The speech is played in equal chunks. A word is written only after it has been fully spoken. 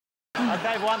OK,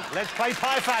 everyone, let's play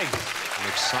Pie Face. An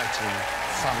exciting,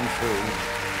 fun-filled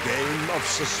game of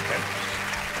suspense.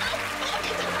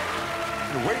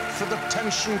 You wait for the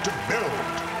tension to build.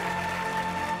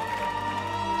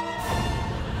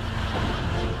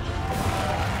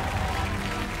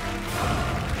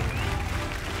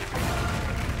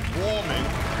 Warming,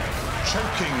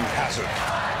 choking hazard.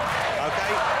 OK,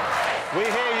 we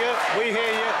hear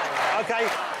you. OK,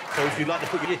 so if you'd like to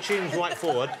put your chins right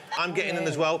forward, I'm getting in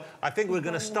as well. I think we're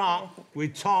going to start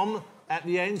with Tom at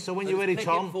the end, so when you're ready, Tom...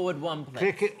 Click it forward one, please.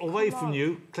 Click it away from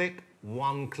you, click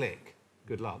one click.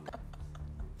 Good luck.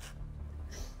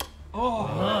 Oh,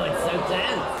 it's so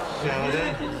tense.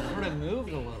 Sheridan. It sort of moved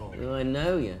a little. Oh, I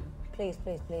know you. Please,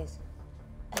 please, please.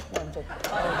 No, I'm joking.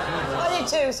 Oh, you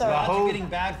too, sorry. Rahul. It's getting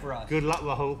bad for us. Good luck,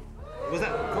 Rahul. Was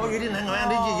that... Oh, you didn't hang around,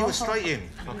 did you? You were straight in.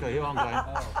 OK, here I'm going.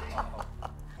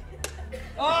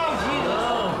 Oh,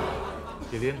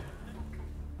 Jesus! Gillian.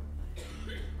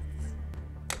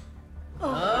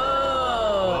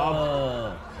 Oh.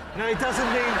 No, it doesn't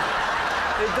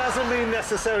mean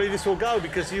necessarily this will go,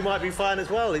 because you might be fine as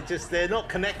well. It just, they're not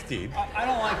connected. I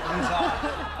don't like these odds.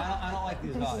 I don't like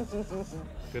these odds.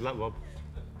 Good luck, Rob.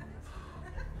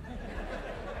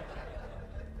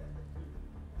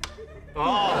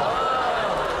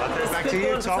 Oh! OK, back to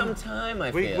you, Tom. Some time,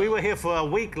 I feel. We were here for a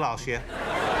week last year.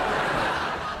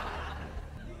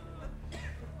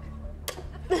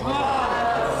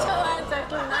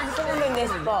 Someone in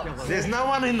this box. There's no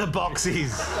one in the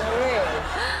boxes. There is.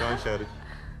 Go on, Sheridan.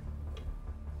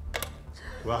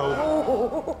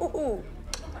 Rahul.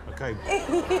 OK. Pie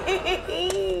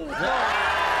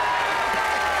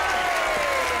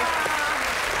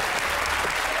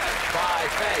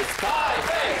face, pie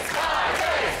face, pie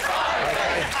face, pie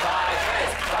face, pie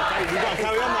face, pie face. We've got to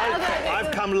carry on, mate. Okay.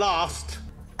 I've come last.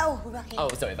 Oh, we're back in. Oh,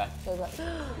 sorry, back.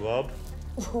 Rob.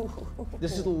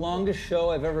 This is the longest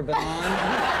show I've ever been on.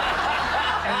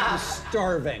 And I'm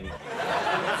starving.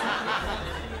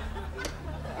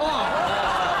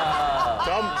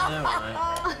 Tom.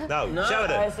 No,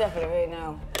 Sheridan. Oh, it's definitely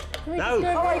no. No.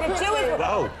 Oh, I can do it.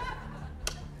 Rahul.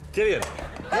 Gillian.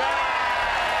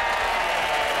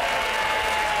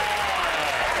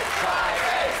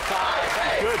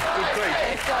 Good treat.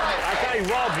 OK,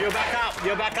 Rob, you're back up.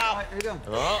 You're back up. Here you go.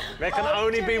 Oh, there can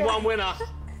only be one winner.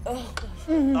 Oh,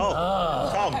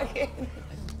 Tom.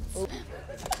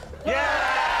 Yeah!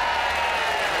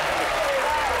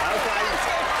 OK.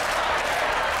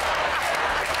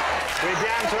 We're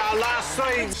down to our last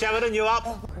three. Sheridan, you up?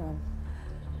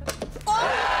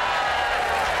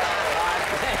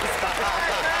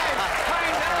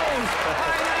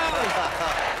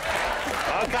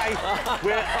 OK,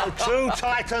 we're two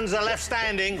Titans are left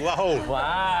standing. Rahul.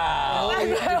 Wow.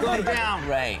 You're going down.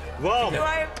 Great. Rob.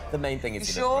 The main thing is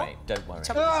you sure? look great. Don't worry.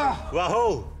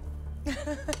 Rahul.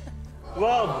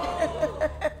 Rob.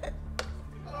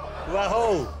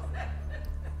 Rahul.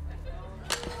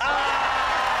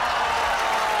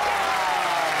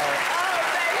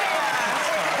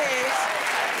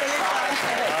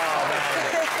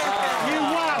 You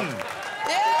won.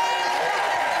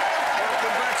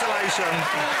 Congratulations.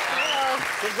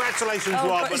 Congratulations,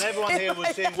 Rob, and everyone here was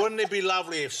saying, wouldn't it be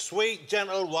lovely if sweet,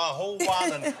 gentle Rahul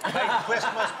won and made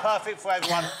Christmas perfect for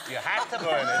everyone? You had to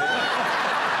burn it, didn't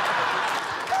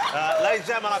you? Ladies and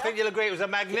gentlemen, I think you'll agree it was a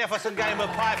magnificent game of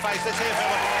Pie Face. Let's hear from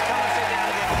everyone. Come and sit down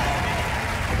again.